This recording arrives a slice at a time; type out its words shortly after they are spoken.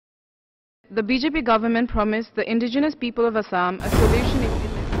the BJP government promised the indigenous people of Assam a solution if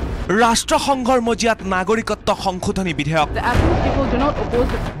ৰাষ্ট্ৰসংঘৰ মজিয়াত নাগৰিকত্ব সংশোধনী বিধেয়ক the Assam people do not oppose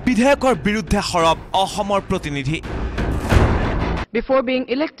the বিধেয়কৰ বিৰুদ্ধে সৰব অসমৰ প্ৰতিনিধি Before being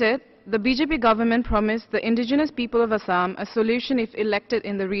elected, the BJP government promised the indigenous people of Assam a solution if elected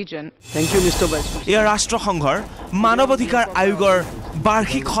in the region. Thank you, Mr. Vice President. এয়া ৰাষ্ট্ৰসংঘৰ মানৱ অধিকাৰ আয়োগৰ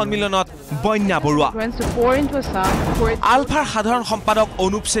বাৰ্ষিক সন্মিলনত বন্যা Barua Grants to pour into Assam for its আলফাৰ সাধাৰণ সম্পাদক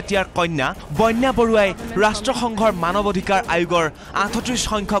অনুপ চেতিয়াৰ কন্যা বন্যা বৰুৱাই ৰাষ্ট্ৰসংঘৰ মানৱ অধিকাৰ আয়োগৰ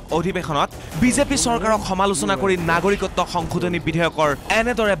 38 সংখ্যক অধিৱেশনত বিজেপি চৰকাৰক সমালোচনা কৰি নাগৰিকত্ব সংশোধনী বিধেয়কৰ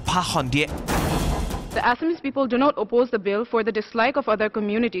এনেদৰে ভাষণ দিয়ে The Assamese people do not oppose the bill for the dislike of other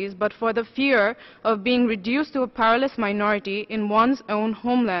communities, but for the fear of being reduced to a powerless minority in one's own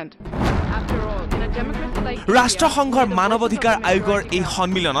homeland. After all, in a democracy like ৰাষ্ট্ৰসংঘৰ মানৱ অধিকাৰ আয়োগৰ এই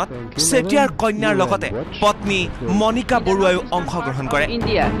সন্মিলনত চেতিয়াৰ কন্যাৰ লগতে পত্নী মনিকা বৰুৱাইও অংশগ্ৰহণ কৰে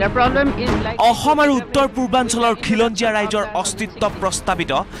India, the problem is like Assam আৰু উত্তৰ পূৰ্বাঞ্চলৰ খিলঞ্জীয়া ৰাইজৰ অস্তিত্ব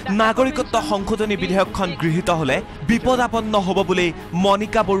প্ৰস্তাৱিত নাগৰিকত্ব সংশোধনী বিধেয়কখন গৃহীত হলে বিপদাপন্ন হ'ব বুলি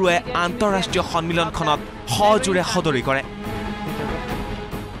মনিকা বৰুৱাই আন্তঃৰাষ্ট্ৰীয় সন্মিলনখনত সজোৰে সদৰি কৰে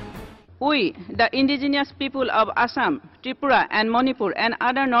We, the indigenous people of Assam, Tripura and Manipur and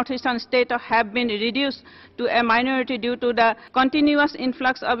other northeastern states have been reduced to a minority due to the continuous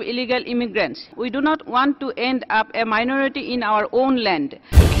influx of illegal immigrants. We do not want to end up a minority in our own land.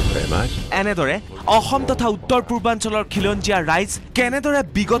 এনেদৰে অসম তথা উত্তৰ পূৰ্বাঞ্চলৰ খিলঞ্জীয়া ৰাইজ কেনেদৰে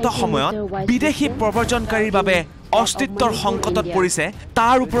বিগত সময়ত বিদেশী প্ৰব্ৰজনকাৰীৰ বাবে অস্তিত্বৰ সংকটত পৰিছে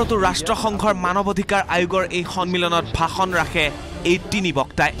তাৰ ওপৰতো ৰাষ্ট্ৰসংঘৰ মানৱ অধিকাৰ আয়োগৰ এই সন্মিলনত ভাষণ ৰাখে এই তিনি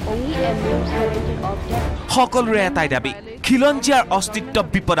বক্তাই সকলোৰে এটাই দাবী খিলঞ্জীয়াৰ অস্তিত্ব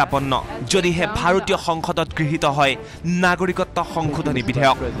বিপদাপন্ন যদিহে ভাৰতীয় সংসদত গৃহীত হয় নাগৰিকত্ব সংশোধনী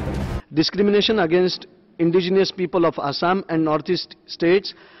বিধেয়ক Discrimination against indigenous people of Assam and northeast states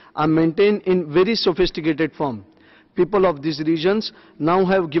are maintained in very sophisticated form. People of these regions now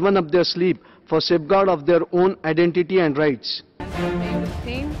have given up their sleep for safeguard of their own identity and rights.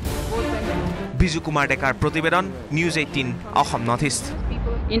 Biju Kumar ডেকাৰ প্ৰতিবেদন news 18 Assam north east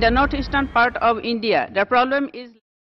In the northeastern part of India, the problem is